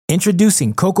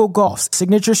Introducing Coco Gauff's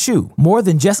signature shoe, more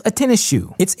than just a tennis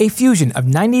shoe. It's a fusion of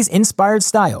 90s-inspired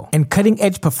style and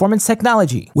cutting-edge performance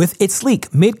technology. With its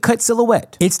sleek mid-cut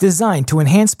silhouette, it's designed to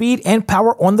enhance speed and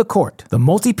power on the court. The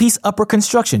multi-piece upper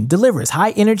construction delivers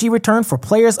high-energy return for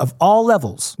players of all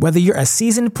levels. Whether you're a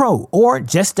seasoned pro or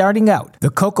just starting out, the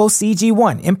Coco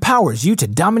CG1 empowers you to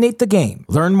dominate the game.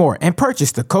 Learn more and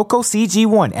purchase the Coco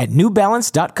CG1 at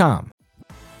NewBalance.com.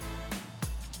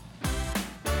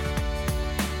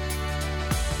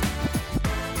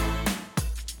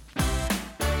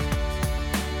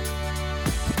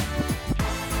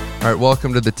 All right,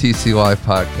 welcome to the TC Live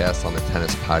podcast on the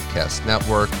Tennis Podcast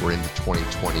Network. We're into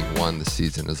 2021. The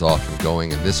season is off and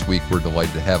going, and this week we're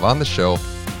delighted to have on the show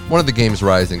one of the game's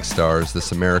rising stars.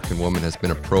 This American woman has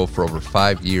been a pro for over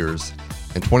 5 years,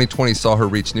 and 2020 saw her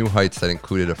reach new heights that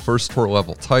included a first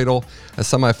tour-level title, a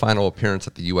semifinal appearance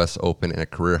at the U.S. Open, and a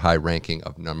career-high ranking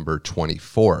of number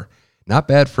 24. Not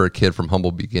bad for a kid from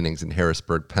humble beginnings in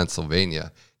Harrisburg,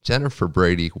 Pennsylvania. Jennifer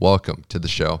Brady, welcome to the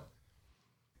show.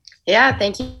 Yeah,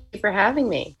 thank you for having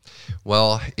me.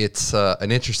 Well, it's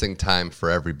an interesting time for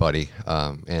everybody,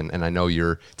 and I know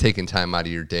you're taking time out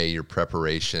of your day, your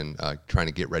preparation, trying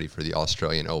to get ready for the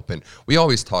Australian Open. We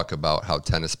always talk about how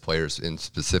tennis players, and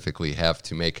specifically, have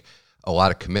to make a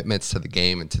lot of commitments to the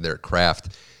game and to their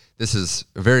craft. This is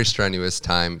a very strenuous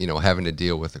time, having to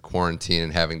deal with the quarantine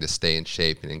and having to stay in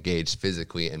shape and engaged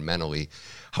physically and mentally.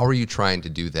 How are you trying to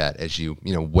do that as you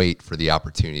wait for the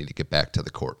opportunity to get back to the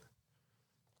court?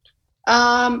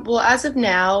 Well, as of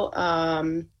now,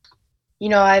 I'm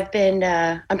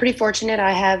pretty fortunate.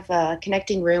 I have a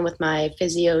connecting room with my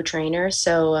physio trainer.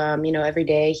 So, every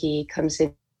day he comes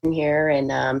in here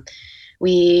and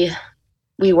we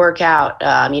work out.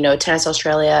 Tennis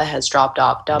Australia has dropped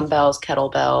off dumbbells,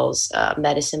 kettlebells,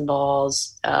 medicine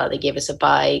balls. They gave us a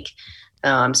bike.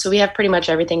 So we have pretty much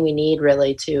everything we need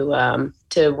really to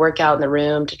work out in the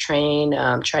room, to train,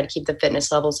 try to keep the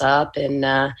fitness levels up and,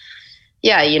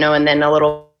 and then a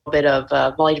little bit of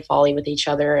volley with each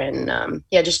other and,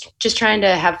 just trying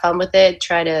to have fun with it,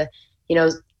 try to,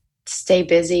 stay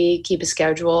busy, keep a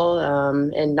schedule,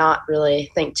 and not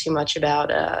really think too much about,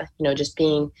 just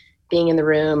being in the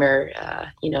room or,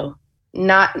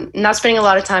 not spending a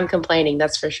lot of time complaining,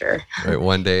 that's for sure. Right,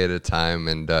 one day at a time,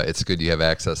 and it's good you have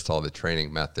access to all the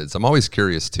training methods. I'm always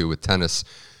curious, too, with tennis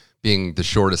being the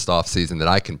shortest off season that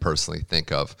I can personally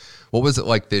think of. What was it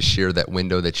like this year, that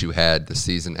window that you had, the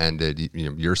season ended,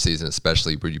 your season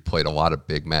especially, where you played a lot of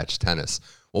big match tennis?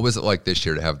 What was it like this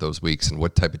year to have those weeks, and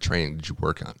what type of training did you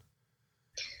work on?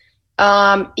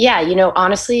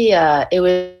 Honestly, it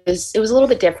was a little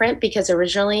bit different because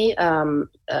originally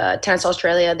Tennis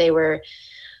Australia, they were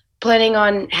planning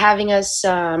on having us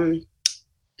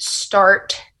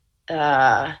start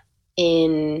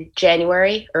in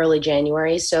January, early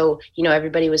January. So,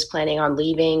 everybody was planning on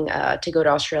leaving to go to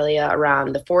Australia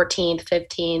around the 14th,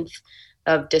 15th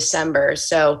of December.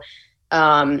 So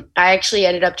I actually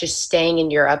ended up just staying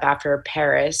in Europe after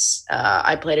Paris.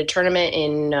 I played a tournament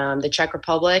in the Czech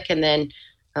Republic, and then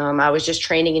I was just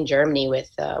training in Germany with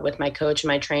my coach and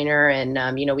my trainer. And,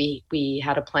 we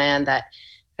had a plan that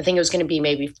I think it was going to be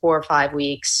maybe 4 or 5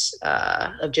 weeks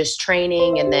of just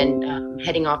training and then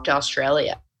heading off to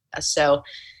Australia. So,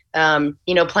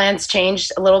 plans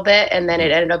changed a little bit, and then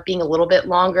it ended up being a little bit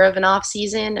longer of an off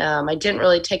season. I didn't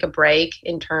really take a break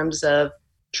in terms of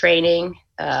training.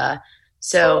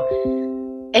 So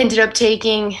ended up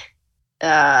taking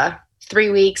 3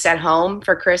 weeks at home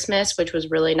for Christmas, which was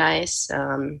really nice.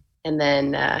 And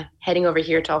then heading over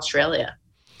here to Australia.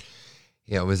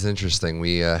 Yeah, it was interesting.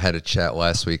 We had a chat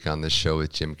last week on this show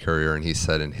with Jim Courier, and he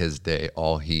said in his day,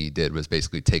 all he did was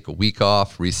basically take a week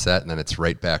off, reset, and then it's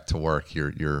right back to work.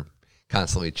 You're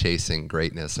constantly chasing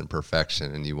greatness and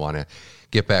perfection, and you want to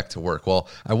get back to work. Well,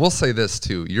 I will say this,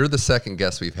 too. You're the second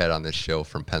guest we've had on this show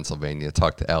from Pennsylvania.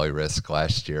 Talked to Allie Risk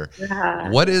last year. Yeah.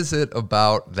 What is it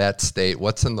about that state?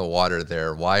 What's in the water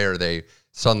there? Why are they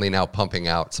suddenly now pumping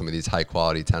out some of these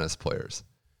high-quality tennis players?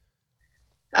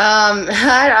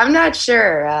 I'm not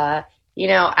sure.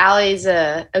 Allie's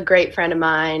a great friend of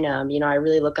mine. I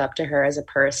really look up to her as a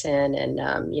person, and,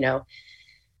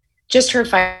 just her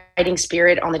fighting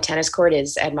spirit on the tennis court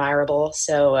is admirable.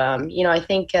 So, I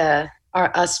think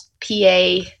us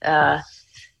PA,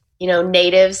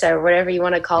 natives or whatever you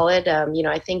want to call it,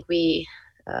 I think we,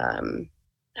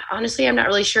 honestly, I'm not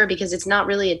really sure because it's not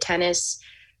really a tennis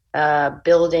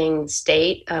building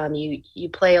state. You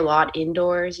play a lot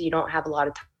indoors. You don't have a lot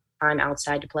of time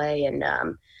outside to play. And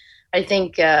I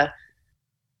think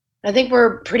I think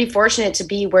we're pretty fortunate to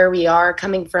be where we are,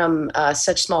 coming from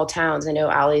such small towns. I know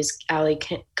Allie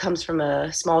comes from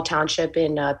a small township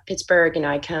in Pittsburgh, and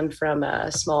I come from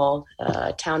a small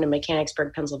town in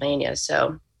Mechanicsburg, Pennsylvania.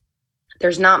 So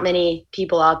there's not many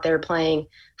people out there playing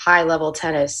high level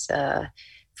tennis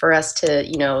for us to,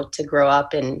 to grow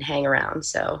up and hang around.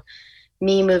 So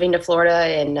me moving to Florida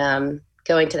and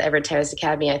going to the Everett Tennis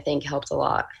Academy, I think helped a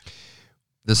lot.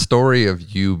 The story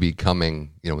of you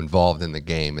becoming, involved in the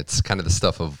game, it's kind of the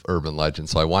stuff of urban legend.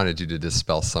 So I wanted you to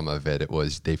dispel some of it. It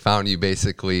was, they found you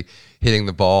basically hitting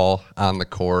the ball on the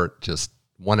court, just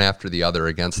one after the other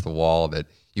against the wall, that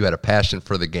you had a passion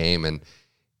for the game. And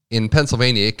in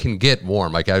Pennsylvania, it can get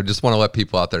warm. Like, I just want to let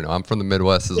people out there know I'm from the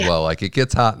Midwest as well. Like, it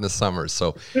gets hot in the summer.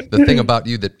 So the thing about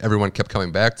you that everyone kept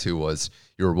coming back to was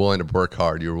you were willing to work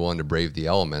hard. You were willing to brave the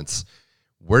elements.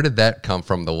 Where did that come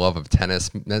from, the love of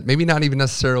tennis? Maybe not even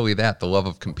necessarily that, the love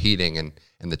of competing and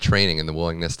the training and the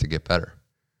willingness to get better.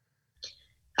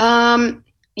 I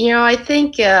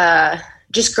think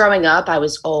just growing up, I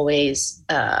was always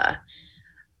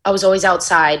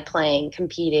outside playing,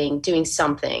 competing, doing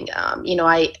something.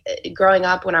 Growing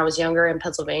up when I was younger in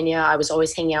Pennsylvania, I was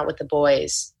always hanging out with the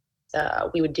boys. I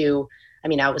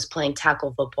was playing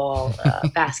tackle football,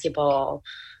 basketball,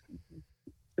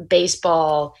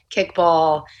 baseball,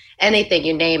 kickball, anything,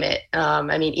 you name it.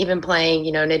 Even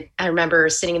playing, I remember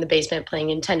sitting in the basement playing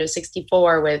Nintendo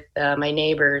 64 with my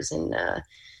neighbors. And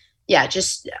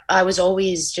I was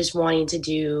always just wanting to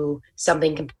do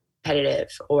something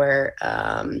competitive or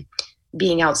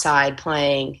being outside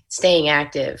playing, staying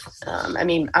active. I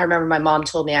remember my mom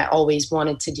told me I always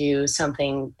wanted to do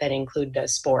something that included a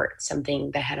sport,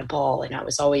 something that had a ball. And I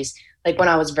was always, like, when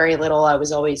I was very little, I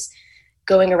was always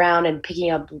going around and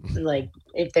picking up, like,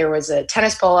 if there was a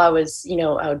tennis ball, I would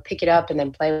pick it up and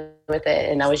then play with it.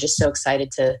 And I was just so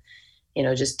excited to,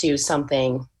 just do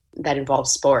something that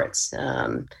involves sports.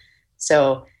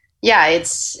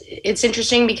 It's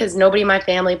interesting because nobody in my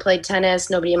family played tennis.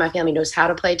 Nobody in my family knows how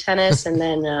to play tennis. And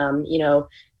then,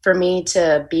 for me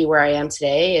to be where I am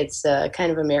today, it's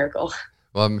kind of a miracle.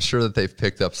 Well, I'm sure that they've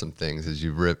picked up some things as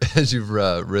you've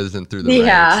risen through the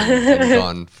ranks and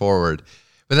gone forward.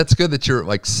 But that's good that you're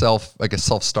like a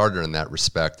self-starter in that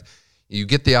respect. You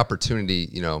get the opportunity,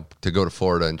 to go to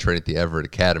Florida and train at the Everett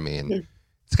Academy, and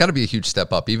it's got to be a huge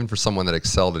step up, even for someone that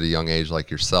excelled at a young age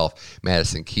like yourself.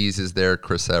 Madison Keys is there.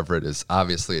 Chris Everett is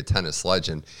obviously a tennis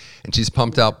legend, and she's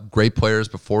pumped out great players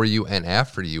before you and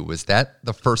after you. Was that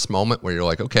the first moment where you're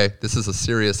like, okay, this is a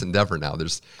serious endeavor now?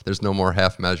 There's no more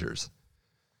half measures.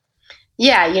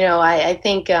 Yeah, I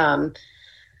think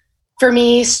for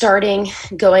me,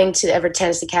 going to the Everett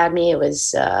Tennis Academy, it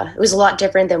was a lot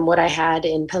different than what I had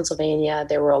in Pennsylvania.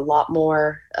 There were a lot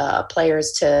more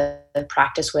players to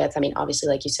practice with. Obviously,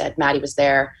 like you said, Maddie was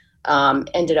there.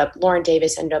 Lauren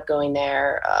Davis ended up going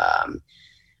there.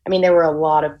 There were a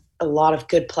lot of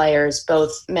good players,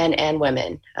 both men and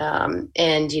women. I'm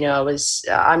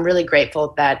really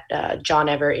grateful that John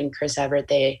Everett and Chris Everett,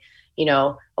 they,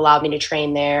 allowed me to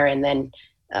train there. And then,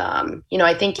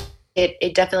 I think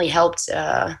it definitely helped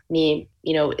me,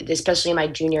 especially in my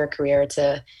junior career,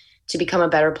 to become a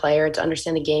better player, to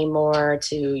understand the game more,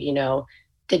 to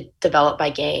develop my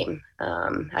game.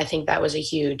 I think that was a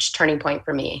huge turning point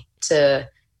for me to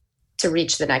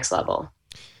reach the next level.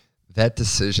 That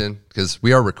decision, because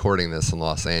we are recording this in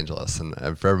Los Angeles,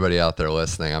 and for everybody out there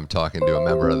listening, I'm talking to a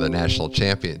member of the national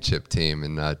championship team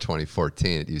in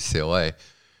 2014 at UCLA.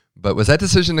 But was that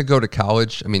decision to go to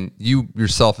college? You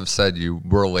yourself have said you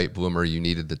were a late bloomer, you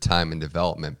needed the time and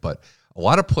development, but a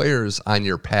lot of players on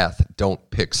your path don't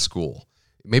pick school.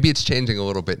 Maybe it's changing a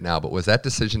little bit now, but was that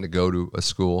decision to go to a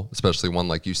school, especially one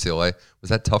like UCLA, was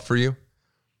that tough for you?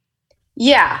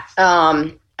 Yeah.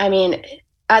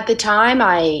 At the time,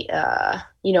 I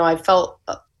felt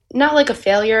not like a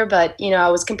failure, but, I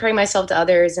was comparing myself to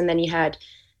others. And then you had,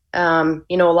 a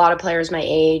lot of players my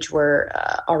age were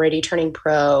already turning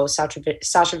pro.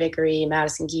 Sasha Vickery,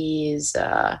 Madison Keys,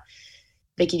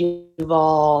 Vicky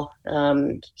Duval,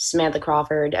 Samantha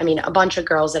Crawford. A bunch of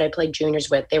girls that I played juniors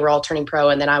with, they were all turning pro,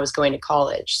 and then I was going to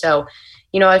college. So,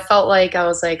 I felt like I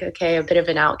was like, okay, a bit of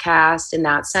an outcast in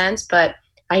that sense, but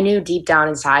I knew deep down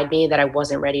inside me that I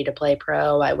wasn't ready to play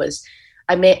pro. I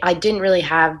didn't really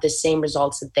have the same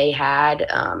results that they had.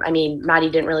 Maddie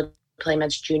didn't really play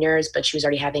much juniors, but she was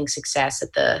already having success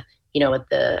at the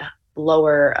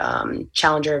lower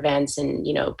challenger events and,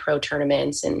 pro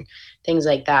tournaments and things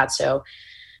like that. So,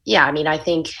 yeah, I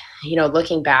think,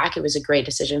 looking back, it was a great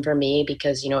decision for me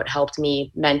because, it helped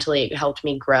me mentally, it helped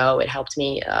me grow, it helped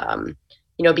me,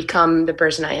 become the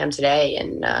person I am today.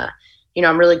 And,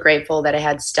 I'm really grateful that I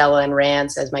had Stella and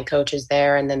Rance as my coaches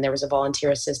there. And then there was a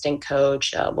volunteer assistant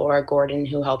coach, Laura Gordon,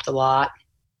 who helped a lot.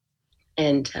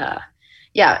 And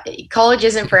college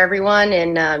isn't for everyone.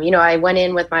 And, I went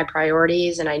in with my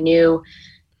priorities, and I knew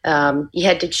you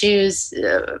had to choose.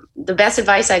 The best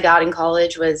advice I got in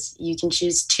college was you can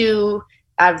choose 2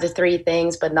 out of the 3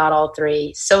 things, but not all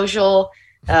 3: social,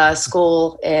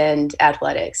 school, and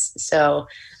athletics. So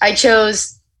I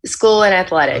chose school and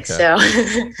athletics. Okay.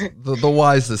 So the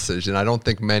wise decision. I don't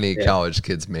think many college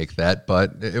kids make that,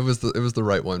 but it was the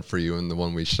right one for you, and the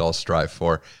one we shall strive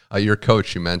for. Your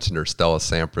coach, you mentioned her, Stella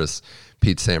Sampras,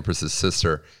 Pete Sampras'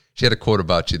 sister. She had a quote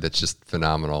about you that's just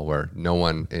phenomenal, where no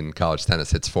one in college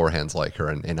tennis hits forehands like her.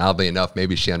 And oddly enough,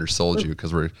 maybe she undersold you,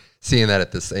 because we're seeing that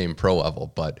at the same pro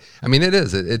level. But I mean,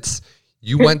 it's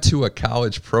you went to a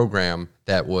college program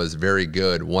that was very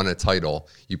good, won a title.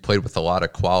 You played with a lot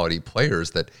of quality players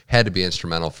that had to be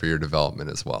instrumental for your development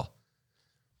as well.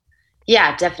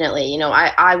 Yeah, definitely.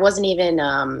 I wasn't even,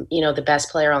 the best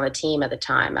player on the team at the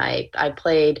time. I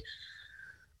played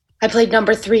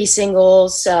number 3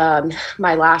 singles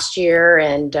my last year.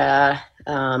 And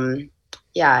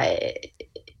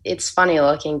it's funny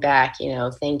looking back,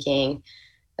 thinking,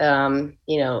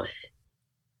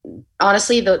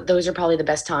 honestly, those are probably the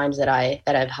best times that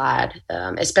I've had,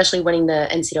 especially winning the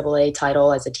NCAA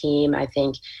title as a team. I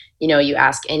think, you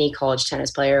ask any college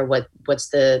tennis player what's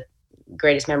the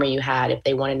greatest memory you had if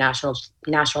they won a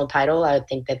national title. I would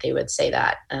think that they would say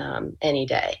that any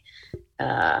day.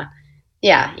 It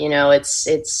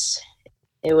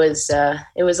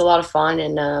was a lot of fun,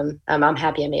 and I'm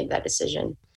happy I made that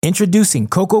decision. Introducing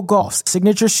Coco Gauff's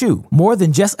signature shoe, more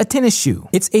than just a tennis shoe.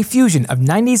 It's a fusion of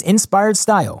 90s inspired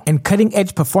style and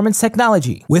cutting-edge performance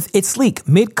technology. With its sleek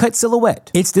mid-cut silhouette,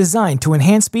 it's designed to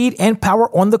enhance speed and power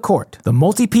on the court. The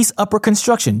multi-piece upper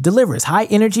construction delivers high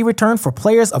energy return for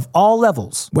players of all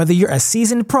levels. Whether you're a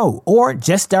seasoned pro or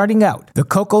just starting out, the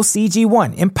Coco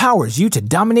CG1 empowers you to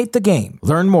dominate the game.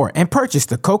 Learn more and purchase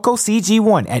the Coco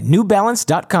CG1 at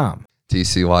newbalance.com.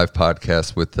 TC Live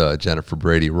podcast with Jennifer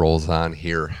Brady rolls on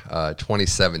here.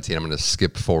 2017, I'm going to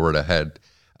skip forward ahead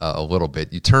a little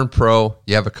bit. You turn pro,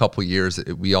 you have a couple years.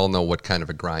 We all know what kind of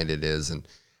a grind it is and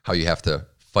how you have to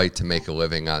fight to make a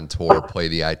living on tour, play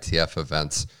the ITF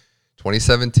events.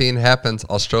 2017 happens,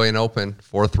 Australian Open,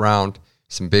 4th round,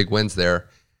 some big wins there.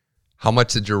 How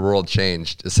much did your world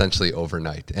change essentially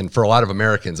overnight? And for a lot of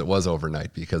Americans, it was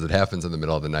overnight, because it happens in the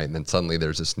middle of the night, and then suddenly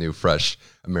there's this new, fresh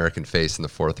American face in the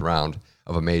 4th round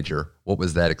of a major. What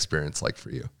was that experience like for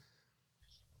you?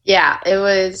 Yeah, it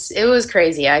was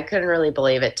crazy. I couldn't really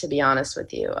believe it, to be honest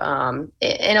with you. And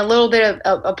a little bit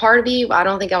of a part of me, I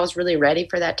don't think I was really ready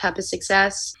for that type of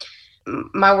success.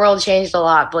 My world changed a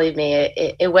lot, believe me.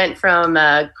 It went from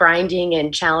grinding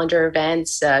in challenger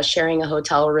events, sharing a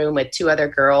hotel room with 2 other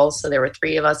girls. So there were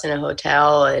 3 of us in a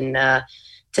hotel, and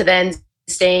to then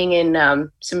staying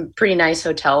in some pretty nice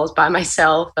hotels by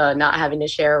myself, not having to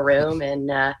share a room,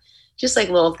 and just like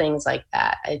little things like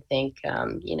that. I think,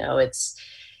 it's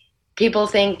people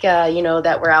think,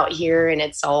 that we're out here and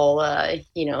it's all,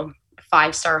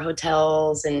 5-star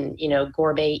hotels and,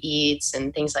 gourmet eats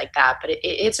and things like that. But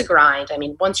it's a grind. I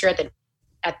mean, once you're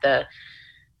at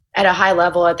a high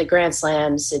level at the Grand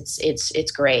Slams,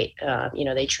 it's great.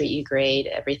 They treat you great.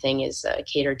 Everything is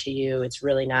catered to you. It's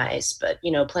really nice. But,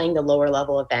 playing the lower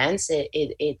level events,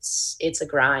 it's a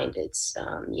grind. It's,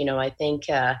 I think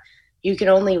you can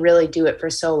only really do it for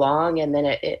so long. And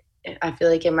then I feel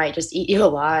like it might just eat you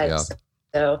alive. Yeah.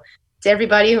 So to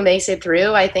everybody who makes it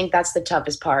through, I think that's the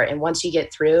toughest part. And once you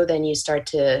get through, then you start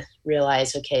to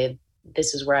realize, okay,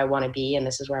 this is where I want to be and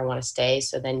this is where I want to stay.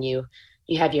 So then you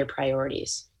have your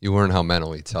priorities. You learn how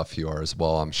mentally tough you are as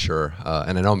well, I'm sure.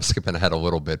 And I know I'm skipping ahead a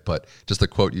little bit, but just a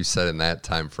quote you said in that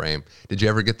time frame. Did you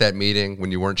ever get that meeting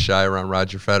when you weren't shy around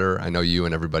Roger Federer? I know you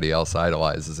and everybody else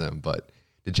idolizes him, but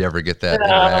did you ever get that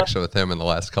interaction with him in the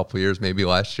last couple of years, maybe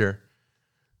last year?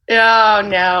 Oh,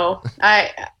 no.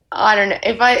 I don't know.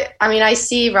 I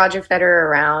see Roger Federer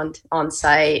around on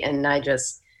site, and I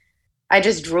just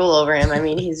drool over him. I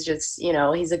mean, he's just,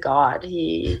 he's a god.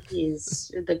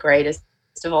 He's the greatest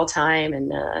of all time.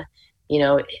 And,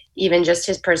 even just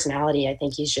his personality, I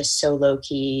think he's just so low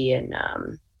key, and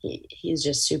he's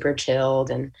just super chilled.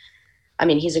 And I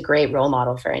mean, he's a great role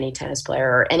model for any tennis player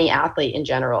or any athlete in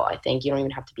general. I think you don't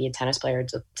even have to be a tennis player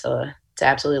to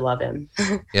absolutely love him.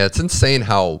 Yeah, it's insane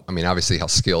obviously how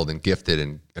skilled and gifted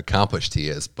and accomplished he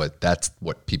is, but that's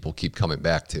what people keep coming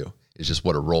back to, is just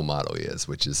what a role model he is,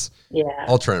 which is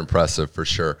ultra impressive for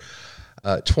sure.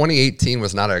 2018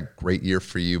 was not a great year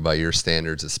for you by your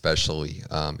standards, especially.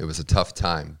 It was a tough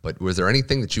time, but was there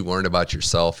anything that you learned about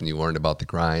yourself and you learned about the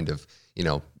grind of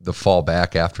the fall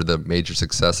back after the major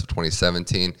success of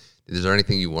 2017. Is there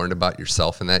anything you learned about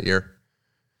yourself in that year?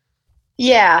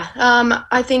 Yeah,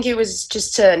 I think it was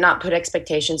just to not put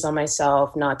expectations on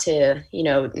myself, not to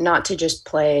just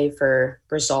play for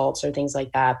results or things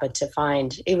like that, but to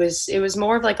find it was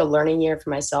more of like a learning year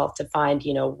for myself to find,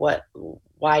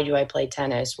 why do I play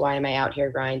tennis? Why am I out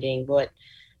here grinding? What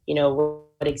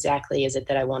exactly is it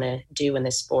that I want to do in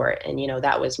this sport? And,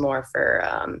 that was more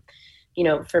for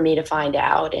me to find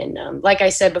out. And like I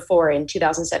said before, in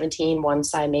 2017,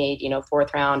 once I made,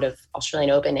 fourth round of Australian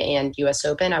Open and US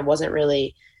Open, I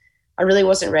really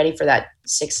wasn't ready for that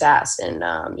success. And,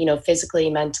 physically,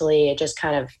 mentally, it just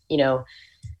kind of,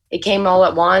 it came all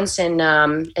at once. And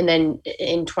then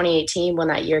in 2018, when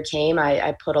that year came,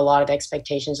 I put a lot of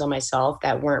expectations on myself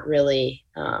that weren't really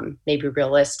maybe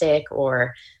realistic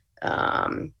or,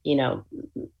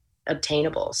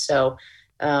 obtainable. So,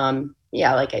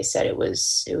 yeah, like I said, it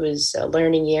was a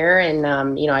learning year, and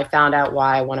I found out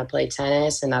why I want to play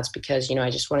tennis, and that's because I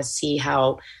just want to see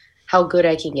how good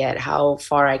I can get, how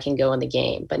far I can go in the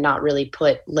game, but not really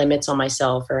put limits on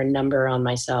myself or a number on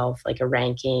myself, like a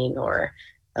ranking or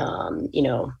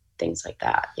things like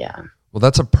that. Yeah. Well,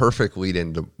 that's a perfect lead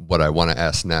into what I want to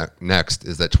ask next.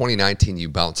 Is that 2019 you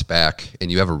bounce back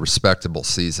and you have a respectable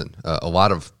season. A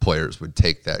lot of players would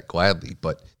take that gladly,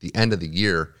 but the end of the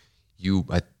year,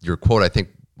 your quote, I think,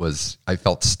 was, "I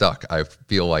felt stuck. I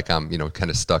feel like I'm,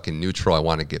 kind of stuck in neutral. I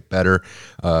want to get better."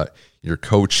 Your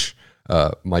coach,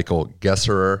 Michael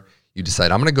Gesserer, you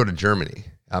decide, I'm going to go to Germany.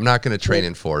 I'm not going to train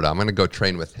in Florida. I'm going to go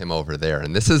train with him over there.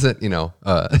 And this isn't,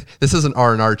 this isn't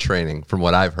R&R training from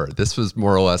what I've heard. This was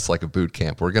more or less like a boot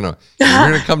camp. You're going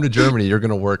to come to Germany. You're going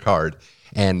to work hard.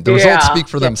 And the results speak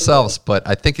for themselves, but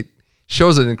I think it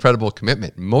shows an incredible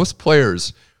commitment. Most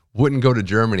players wouldn't go to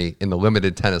Germany in the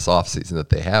limited tennis offseason that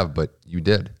they have, but you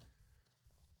did.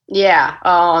 Yeah.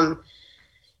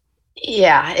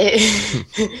 Yeah.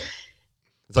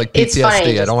 It's like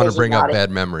PTSD. I don't want to bring up bad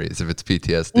memories if it's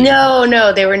PTSD.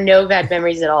 No, there were no bad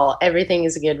memories at all. Everything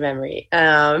is a good memory.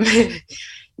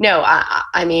 No,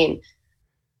 I mean,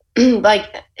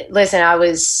 like, listen, I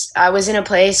was in a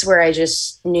place where I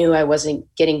just knew I wasn't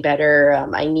getting better.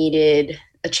 I needed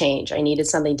a change. I needed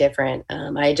something different.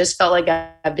 I just felt like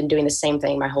I've been doing the same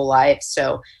thing my whole life.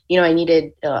 So, I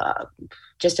needed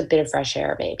just a bit of fresh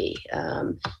air, maybe,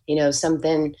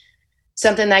 something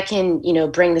that can,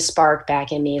 bring the spark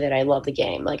back in me that I love the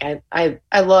game. Like I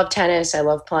love tennis. I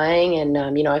love playing. And,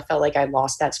 I felt like I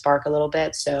lost that spark a little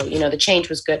bit. So, the change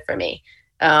was good for me.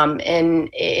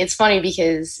 And it's funny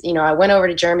because, I went over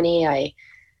to Germany.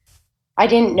 I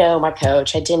didn't know my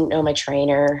coach. I didn't know my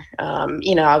trainer.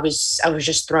 I was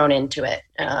just thrown into it.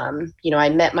 I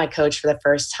met my coach for the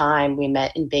first time. We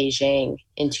met in Beijing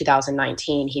in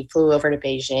 2019. He flew over to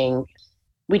Beijing.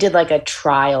 We did like a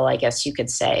trial, I guess you could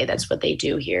say. That's what they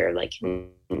do here. Like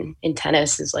in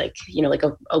tennis is like, like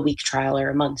a week trial or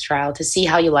a month trial to see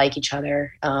how you like each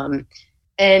other.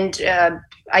 And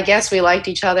I guess we liked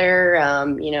each other.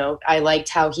 I liked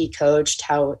how he coached,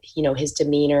 how, his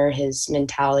demeanor, his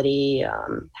mentality,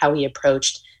 how he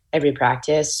approached every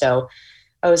practice. So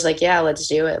I was like, yeah, let's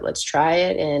do it. Let's try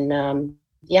it. And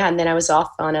and then I was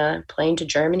off on a plane to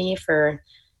Germany for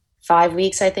 5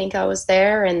 weeks. I think I was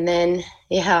there. And then,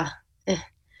 yeah.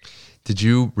 Did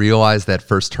you realize that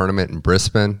first tournament in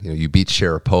Brisbane, you beat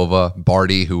Sharapova,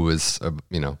 Barty, who was,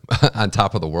 on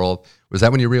top of the world? Was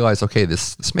that when you realized, okay,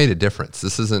 this made a difference?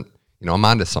 This isn't, I'm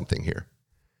onto something here.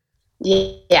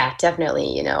 Yeah,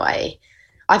 definitely.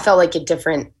 I felt like a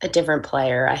different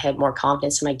player. I had more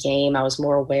confidence in my game. I was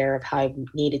more aware of how I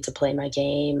needed to play my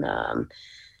game.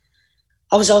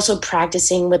 I was also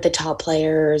practicing with the top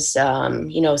players, so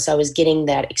I was getting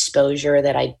that exposure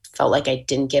that I felt like I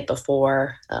didn't get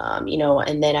before,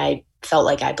 and then I felt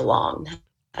like I belonged.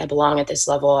 I belong at this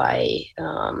level.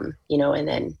 And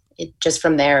then just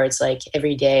from there, it's like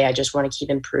every day I just want to keep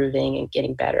improving and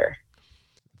getting better.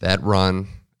 That run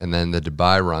and then the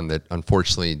Dubai run that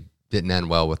unfortunately didn't end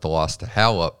well with the loss to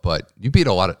Halep, but you beat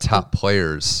a lot of top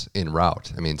players en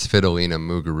route. I mean, Svitolina,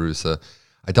 Muguruza.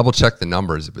 I double-checked the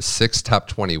numbers. It was 6 top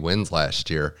 20 wins last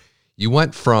year. You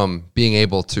went from being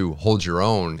able to hold your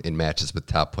own in matches with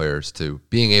top players to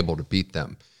being able to beat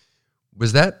them.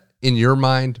 Was that, in your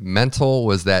mind, mental?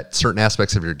 Was that certain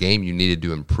aspects of your game you needed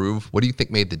to improve? What do you think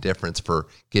made the difference for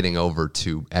getting over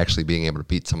to actually being able to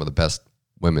beat some of the best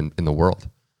women in the world?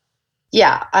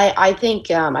 Yeah, I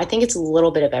think it's a little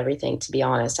bit of everything, to be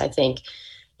honest. I think,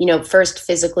 first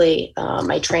physically,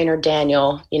 my trainer,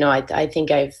 Daniel, I think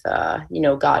I've,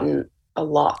 gotten a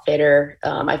lot fitter.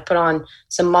 I've put on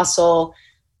some muscle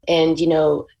and,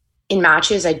 in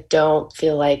matches, I don't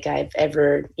feel like I've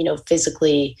ever,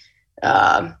 physically,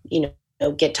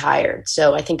 get tired.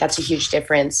 So I think that's a huge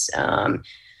difference.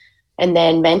 And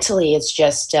then mentally, it's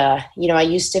just, I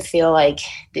used to feel like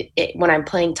when I'm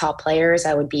playing top players,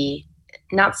 I would be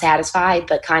not satisfied,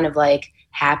 but kind of like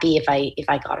happy if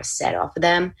I got a set off of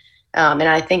them. And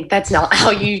I think that's not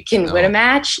how you can win a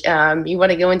match. You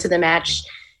want to go into the match,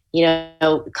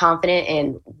 confident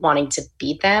and wanting to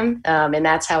beat them. And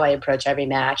that's how I approach every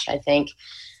match. I think,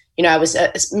 I was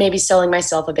maybe selling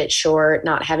myself a bit short,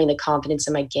 not having the confidence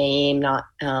in my game, not,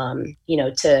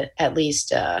 to at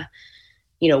least,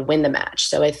 win the match.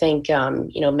 So I think,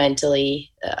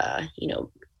 mentally,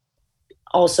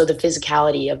 also the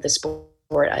physicality of the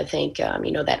sport, I think,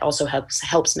 that also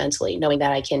helps mentally, knowing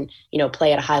that I can,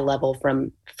 play at a high level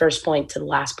from first point to the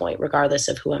last point, regardless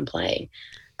of who I'm playing.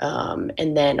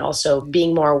 And then also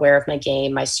being more aware of my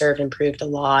game. My serve improved a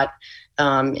lot.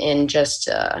 And just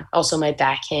also my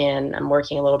backhand, I'm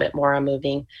working a little bit more on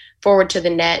moving forward to the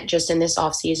net just in this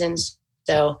off season.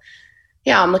 So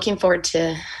yeah, I'm looking forward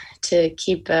to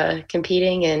keep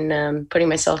competing and putting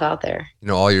myself out there.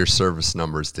 All your service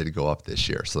numbers did go up this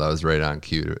year, so that was right on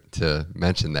cue to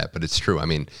mention that. But it's true. I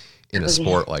mean, in a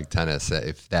sport like tennis,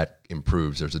 if that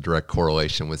improves, there's a direct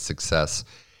correlation with success.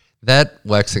 That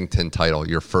Lexington title,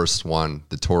 your first one,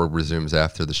 the tour resumes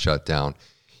after the shutdown.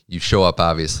 You show up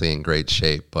obviously in great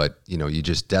shape, but you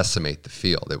just decimate the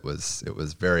field. It was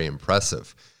very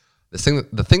impressive. The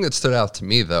thing that stood out to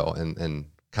me though, and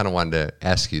kind of wanted to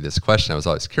ask you this question. I was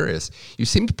always curious. You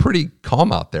seemed pretty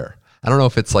calm out there. I don't know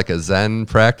if it's like a Zen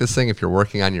practicing, if you're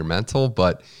working on your mental,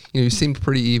 but you seemed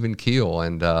pretty even keel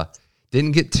and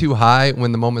didn't get too high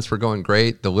when the moments were going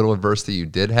great. The little adversity you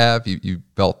did have, you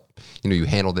felt, you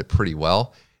handled it pretty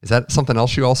well. Is that something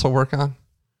else you also work on?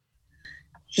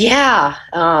 Yeah.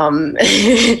 I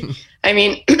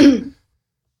mean,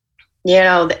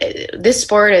 this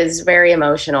sport is very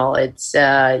emotional. It's,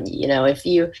 if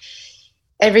you,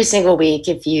 every single week,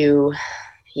 if you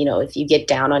get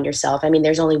down on yourself, I mean,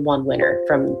 there's only one winner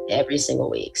from every single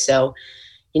week. So,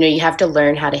 you have to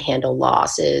learn how to handle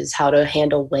losses, how to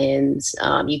handle wins.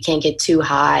 You can't get too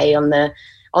high on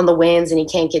the wins and you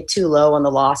can't get too low on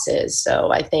the losses.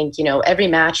 So I think, every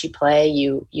match you play,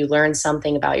 you learn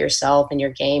something about yourself and your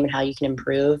game and how you can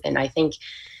improve. And I think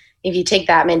if you take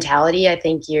that mentality, I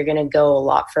think you're going to go a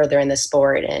lot further in the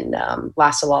sport and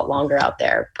last a lot longer out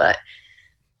there. But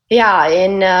yeah,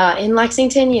 in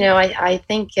Lexington, I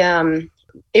think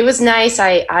it was nice.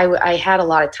 I had a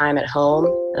lot of time at home.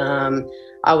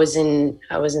 I was in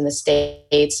the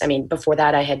States. I mean, before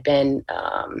that, I had been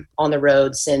on the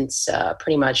road since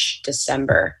pretty much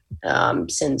December,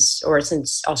 since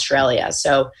Australia.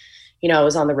 So, I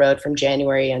was on the road from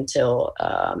January until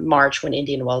March when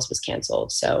Indian Wells was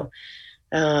canceled. So,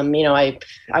 I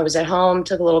was at home,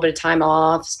 took a little bit of time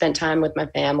off, spent time with my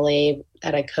family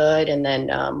that I could, and then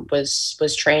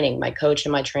was training. My coach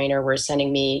and my trainer were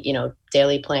sending me,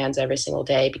 daily plans every single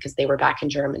day because they were back in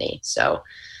Germany. So,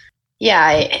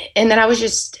 yeah, and then I was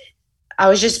just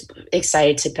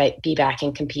excited to be back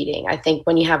and competing. I think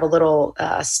when you have a little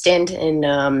stint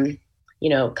in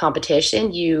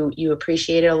competition, you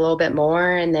appreciate it a little bit more,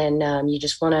 and then you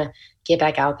just want to get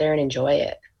back out there and enjoy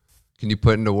it. Can you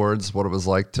put into words what it was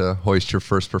like to hoist your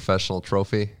first professional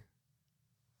trophy?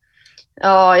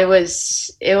 Oh, it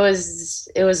was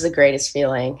the greatest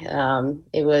feeling.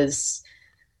 It was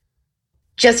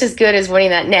just as good as winning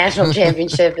that national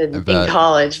championship in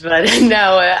college, but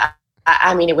no,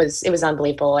 I mean, it was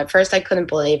unbelievable. At first I couldn't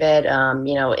believe it.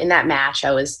 In that match,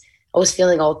 I was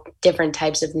feeling all different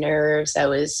types of nerves. I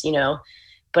was,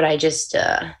 but I just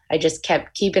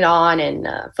kept keeping on and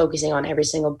focusing on every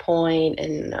single point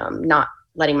and not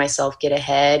letting myself get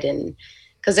ahead. And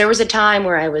because there was a time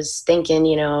where I was thinking,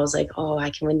 I was like, oh, I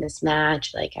can win this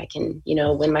match. Like I can,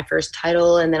 win my first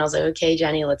title. And then I was like, okay,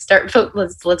 Jenny, let's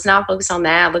let's not focus on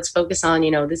that. Let's focus on,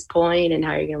 this point and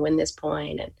how you're going to win this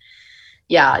point. And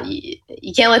yeah,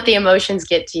 you can't let the emotions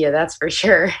get to you. That's for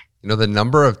sure. The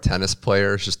number of tennis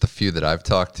players, just a few that I've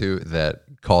talked to, that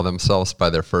call themselves by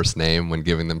their first name when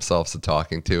giving themselves a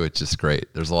talking to, it's just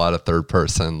great. There's a lot of third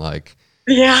person, like,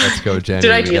 yeah, let's go, Jenny.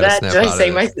 Did I do that? Did I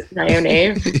say my own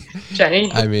name?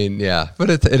 Jenny? I mean, yeah, but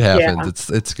it happens.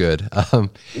 Yeah. It's good.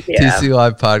 TC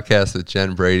Live podcast with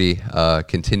Jen Brady,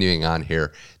 continuing on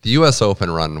here. The U.S. Open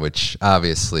run, which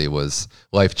obviously was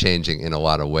life-changing in a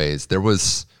lot of ways. There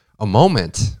was a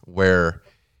moment where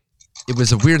it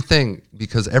was a weird thing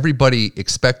because everybody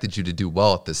expected you to do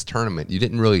well at this tournament. You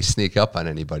didn't really sneak up on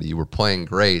anybody. You were playing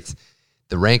great.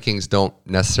 The rankings don't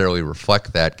necessarily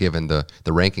reflect that given the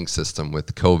ranking system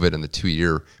with COVID and the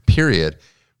 2-year period.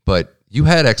 But you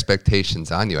had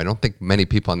expectations on you. I don't think many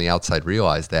people on the outside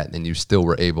realize that, and you still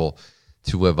were able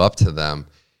to live up to them.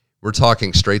 We're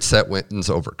talking straight set wins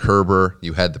over Kerber.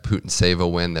 You had the Putintseva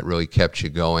win that really kept you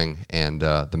going, and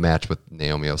the match with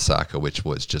Naomi Osaka, which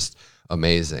was just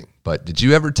amazing. But did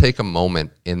you ever take a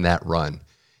moment in that run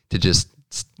to just,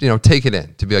 take it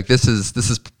in, to be like, this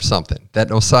is something?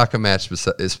 That Osaka match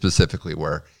is specifically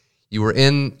where you were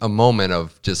in a moment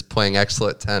of just playing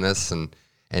excellent tennis and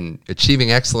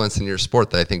achieving excellence in your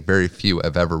sport that I think very few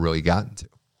have ever really gotten to.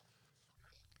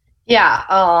 Yeah.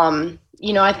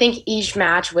 I think each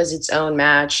match was its own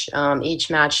match. Each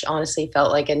match honestly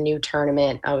felt like a new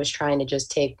tournament. I was trying to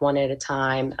just take one at a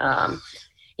time.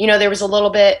 There was a little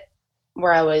bit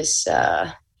where I was,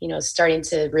 starting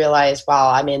to realize,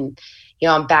 wow, I'm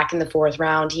back in the fourth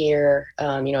round here.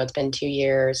 It's been 2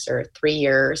 years or 3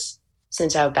 years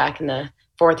since I was back in the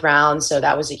fourth round. So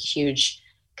that was a huge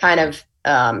kind of,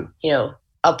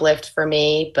 uplift for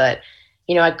me. But,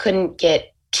 I couldn't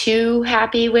get too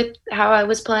happy with how I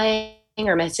was playing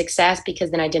or my success,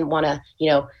 because then I didn't want to,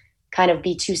 kind of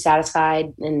be too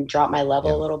satisfied and drop my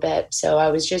level a little bit. So I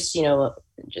was just,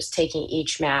 just taking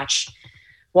each match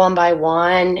one by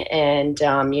one. And,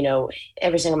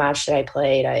 every single match that I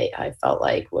played, I felt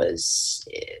like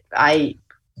I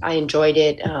enjoyed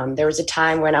it. There was a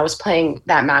time when I was playing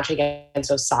that match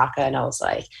against Osaka, and I was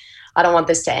like, I don't want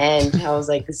this to end. I was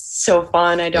like, this is so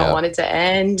fun. I don't want it to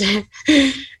end.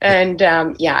 And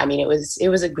it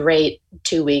was a great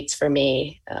 2 weeks for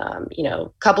me.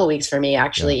 Couple of weeks for me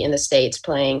actually in the States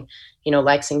playing,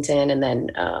 Lexington and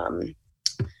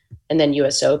then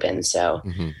US Open. So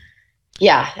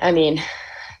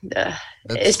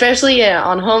especially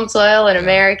on home soil in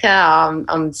America,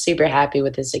 I'm super happy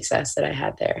with the success that I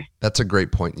had there. That's a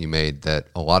great point you made, that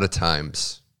a lot of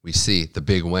times we see the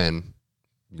big win,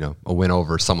 a win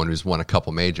over someone who's won a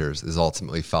couple majors is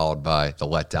ultimately followed by the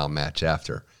letdown match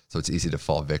after. So it's easy to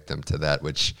fall victim to that,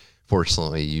 which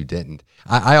fortunately you didn't.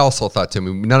 I also thought,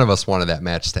 Tim, none of us wanted that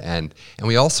match to end. And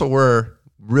we also were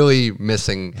really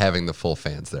missing having the full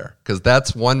fans there, because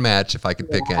that's one match, if I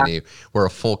could pick any, where a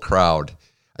full crowd.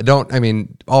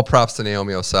 All props to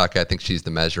Naomi Osaka. I think she's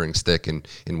the measuring stick in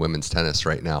women's tennis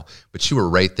right now. But you were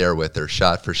right there with her,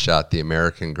 shot for shot, the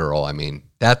American girl.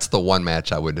 That's the one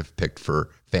match I would have picked for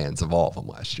fans of all of them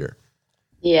last year.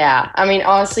 Yeah.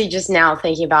 Honestly, just now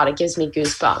thinking about it gives me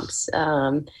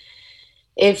goosebumps.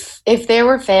 If there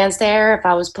were fans there, if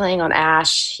I was playing on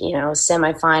Ash,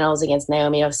 semifinals against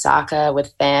Naomi Osaka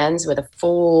with fans, with a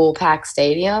full packed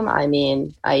stadium,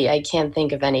 I can't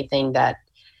think of anything that,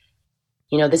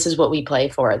 this is what we play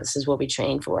for. This is what we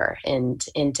train for. And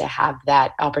to have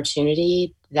that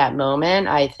opportunity, that moment,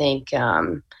 I think,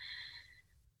 like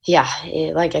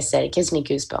I said, it gives me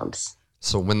goosebumps.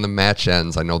 So when the match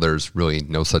ends, I know there's really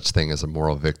no such thing as a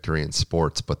moral victory in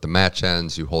sports, but the match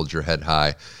ends, you hold your head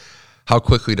high. How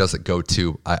quickly does it go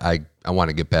to, I want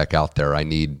to get back out there. I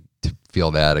need to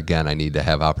feel that again. I need to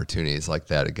have opportunities like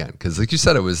that again. Because like you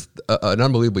said, it was an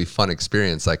unbelievably fun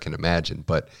experience, I can imagine.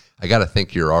 But I got to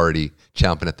think you're already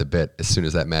chomping at the bit as soon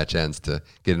as that match ends to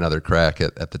get another crack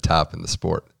at the top in the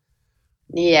sport.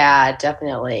 Yeah,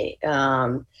 definitely.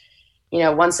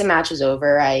 Once the match was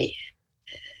over, I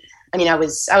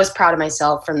was proud of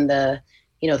myself from the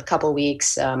couple of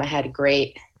weeks. I had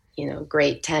great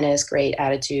tennis, great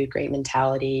attitude, great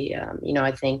mentality.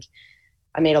 I think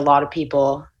I made a lot of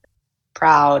people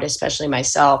proud, especially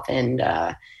myself. And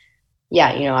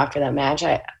after that match,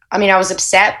 I was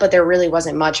upset, but there really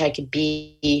wasn't much I could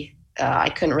be. I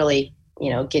couldn't really,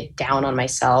 get down on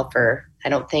myself, or I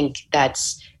don't think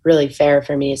that's really fair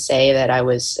for me to say that I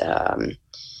was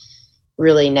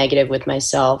really negative with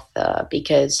myself,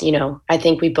 because, I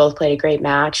think we both played a great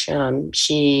match.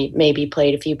 She maybe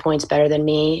played a few points better than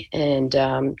me. And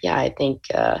I think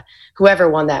whoever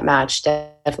won that match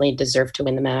definitely deserved to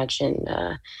win the match. And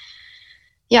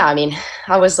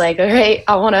I was like, all right,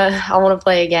 I want to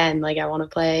play again. Like, I want to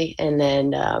play. And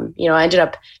then, I ended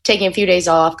up taking a few days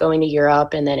off, going to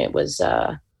Europe. And then it was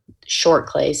short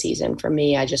clay season for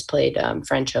me. I just played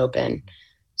French Open.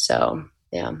 So,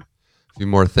 yeah. A few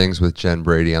more things with Jen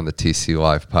Brady on the TC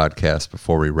Live podcast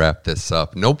before we wrap this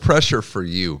up. No pressure for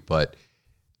you, but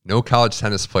no college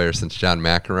tennis player since John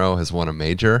McEnroe has won a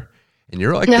major. And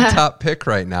you're like the top pick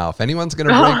right now. If anyone's going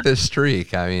to break this streak,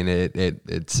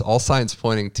 it's all signs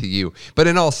pointing to you. But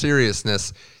in all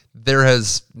seriousness, there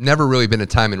has never really been a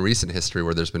time in recent history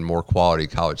where there's been more quality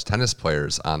college tennis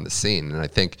players on the scene. And I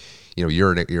think,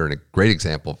 you're in a great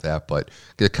example of that. But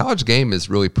the college game is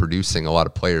really producing a lot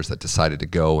of players that decided to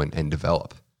go and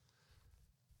develop.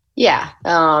 Yeah.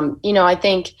 I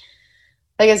think,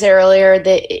 like I said earlier,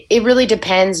 that it really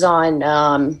depends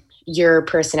on, your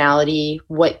personality,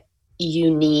 what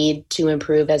you need to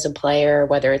improve as a player,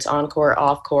 whether it's on court,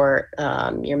 off court,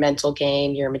 your mental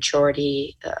game, your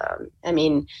maturity. I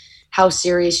mean, how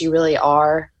serious you really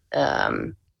are.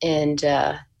 And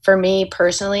for me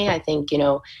personally, I think,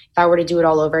 if I were to do it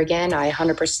all over again, I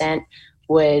 100%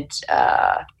 would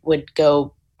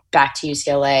go back to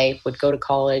UCLA, would go to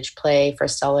college, play for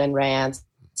Stella and Rance.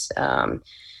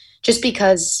 Just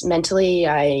because mentally,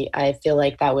 I feel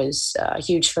like that was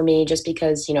huge for me. Just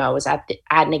because I was at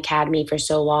an academy for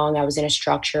so long, I was in a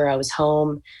structure, I was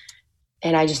home,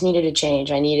 and I just needed to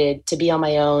change. I needed to be on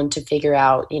my own, to figure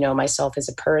out myself as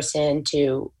a person,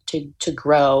 to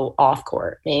grow off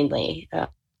court mainly,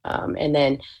 and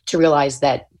then to realize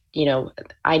that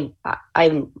I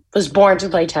was born to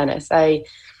play tennis. I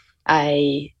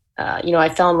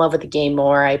fell in love with the game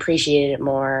more. I appreciated it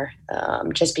more,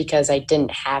 just because I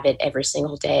didn't have it every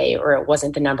single day, or it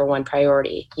wasn't the number one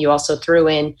priority. You also threw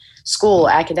in school,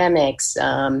 academics,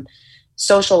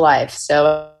 social life.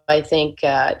 So I think,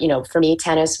 for me,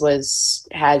 tennis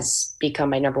has become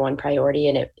my number one priority,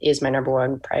 and it is my number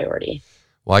one priority.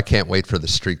 Well, I can't wait for the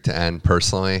streak to end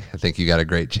personally. I think you got a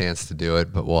great chance to do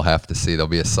it, but we'll have to see. There'll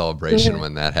be a celebration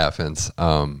when that happens.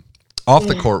 Off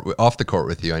the court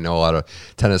with you, I know a lot of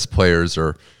tennis players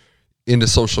are into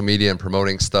social media and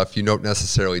promoting stuff. You don't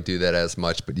necessarily do that as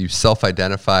much, but you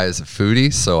self-identify as a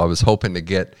foodie. So I was hoping to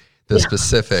get the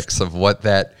specifics of what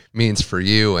that means for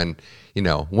you, and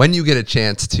when you get a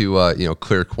chance to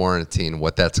clear quarantine,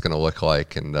 what that's going to look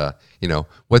like, and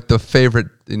what the favorite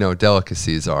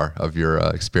delicacies are of your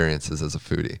experiences as a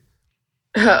foodie.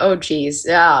 Oh geez,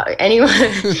 any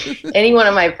one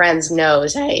of my friends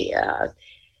knows I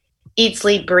eat,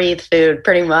 sleep, breathe food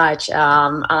pretty much.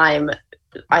 I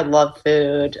love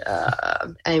food.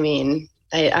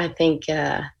 I think,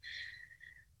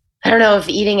 I don't know if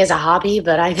eating is a hobby,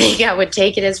 but I think I would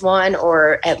take it as one,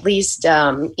 or at least,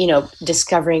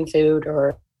 discovering food,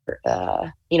 or,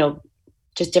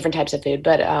 just different types of food.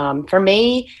 But for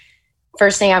me,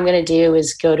 first thing I'm going to do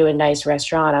is go to a nice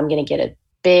restaurant. I'm going to get a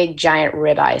big giant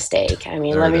ribeye steak. I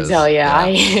mean, let me tell you,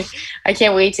 yeah. I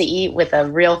can't wait to eat with a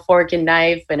real fork and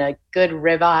knife and a good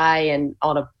ribeye and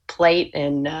on a plate.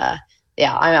 And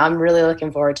I'm really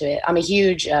looking forward to it. I'm a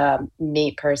huge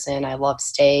meat person. I love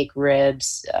steak,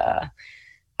 ribs.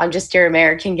 I'm just your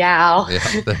American gal.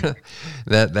 Yeah,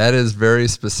 that is very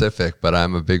specific, but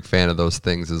I'm a big fan of those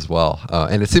things as well.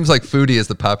 And it seems like foodie is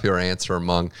the popular answer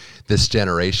among this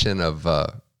generation of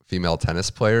female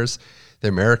tennis players. The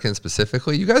Americans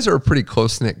specifically. You guys are a pretty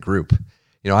close-knit group.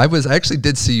 I actually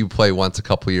did see you play once a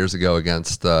couple years ago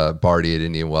against Barty at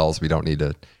Indian Wells. We don't need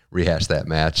to rehash that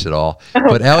match at all.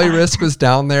 But Allie Risk was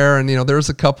down there, and there was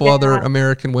a couple other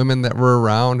American women that were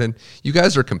around, and you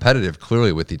guys are competitive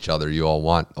clearly with each other. You all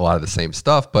want a lot of the same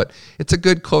stuff, but it's a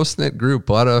good close-knit group,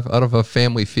 out of a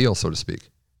family feel, so to speak.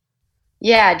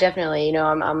 Yeah, definitely.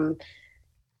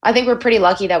 I think we're pretty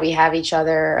lucky that we have each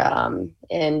other.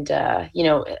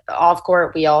 Off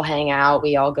court, we all hang out,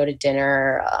 we all go to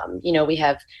dinner. We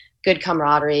have good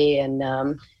camaraderie, and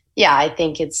I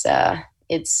think it's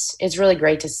really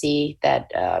great to see that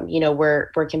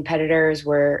we're competitors,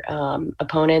 we're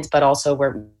opponents, but also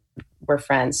we're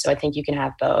friends. So I think you can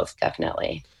have both,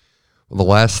 definitely. Well, the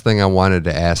last thing I wanted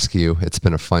to ask you, it's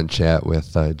been a fun chat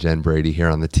with Jen Brady here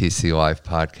on the TC Live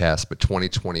podcast, but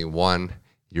 2021.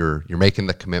 You're making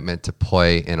the commitment to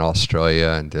play in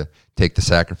Australia and to take the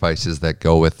sacrifices that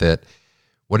go with it.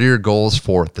 What are your goals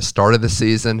for the start of the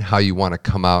season, how you want to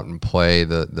come out and play,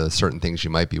 the certain things you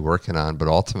might be working on, but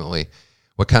ultimately,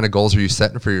 what kind of goals are you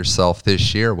setting for yourself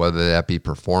this year, whether that be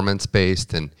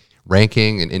performance-based and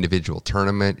ranking, an individual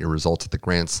tournament, your results at the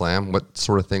Grand Slam? What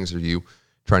sort of things are you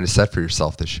trying to set for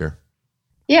yourself this year?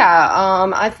 Yeah,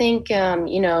 I think,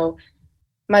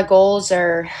 my goals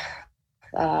are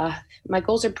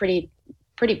pretty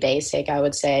basic, I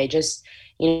would say. Just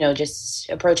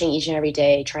approaching each and every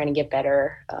day, trying to get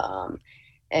better,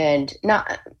 and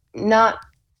not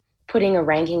putting a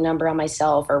ranking number on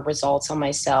myself or results on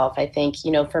myself. I think,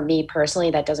 for me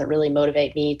personally, that doesn't really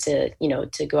motivate me to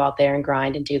go out there and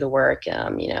grind and do the work.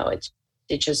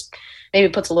 It just maybe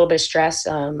puts a little bit of stress,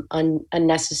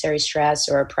 unnecessary stress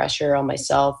or pressure on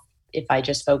myself if I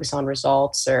just focus on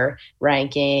results or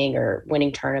ranking or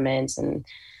winning tournaments and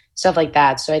stuff like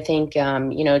that. So I think,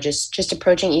 just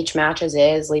approaching each match as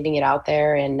is, leaving it out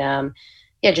there, and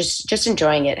just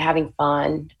enjoying it, having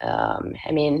fun.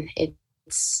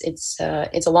 It's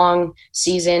a long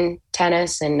season,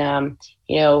 tennis, and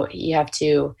you have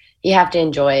to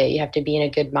enjoy it. You have to be in a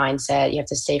good mindset. You have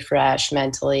to stay fresh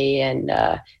mentally, and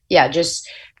just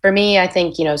for me, I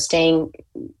think staying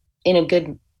in a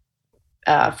good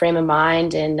frame of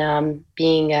mind, and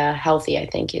being healthy, I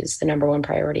think, is the number one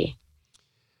priority.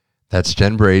 That's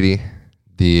Jen Brady,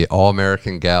 the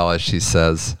All-American gal, as she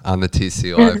says, on the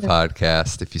TC Live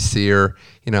podcast. If you see her,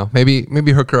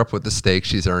 maybe hook her up with the steak.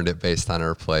 She's earned it based on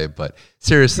her play. But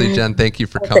seriously, Jen, thank you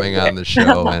for coming on the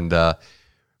show, and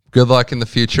good luck in the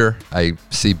future. I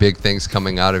see big things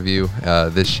coming out of you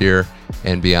this year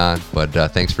and beyond. But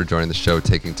thanks for joining the show,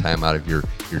 taking time out of your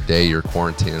day, your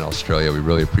quarantine in Australia. We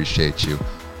really appreciate you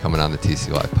coming on the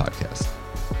TC Live podcast.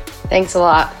 Thanks a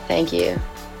lot. Thank you.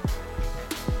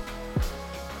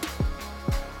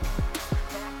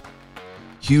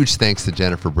 Huge thanks to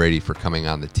Jennifer Brady for coming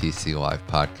on the TC Live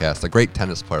podcast. A great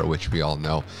tennis player, which we all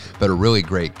know, but a really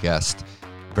great guest.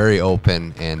 Very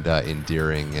open and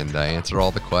endearing, and answer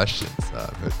all the questions.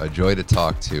 A joy to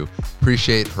talk to.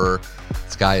 Appreciate her.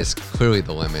 Sky is clearly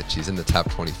the limit. She's in the top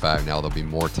 25 now. There'll be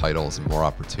more titles and more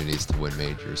opportunities to win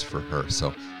majors for her.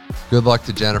 So good luck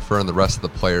to Jennifer and the rest of the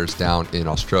players down in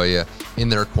Australia in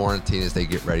their quarantine as they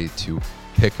get ready to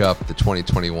pick up the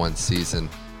 2021 season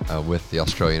with the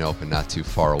Australian Open not too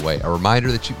far away. A reminder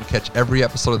that you can catch every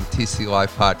episode of the TC Live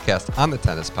podcast on the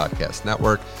Tennis Podcast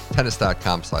Network,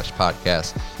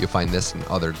 tennis.com/podcast. You'll find this and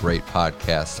other great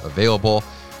podcasts available.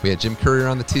 We had Jim Courier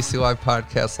on the TC Live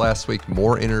podcast last week.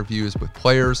 More interviews with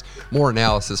players, more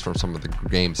analysis from some of the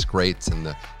game's greats and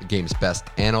the game's best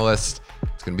analysts.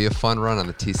 It's going to be a fun run on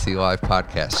the TC Live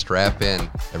podcast. Strap in.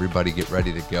 Everybody get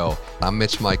ready to go. I'm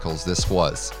Mitch Michaels. This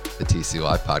was the TC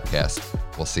Live podcast.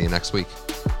 We'll see you next week.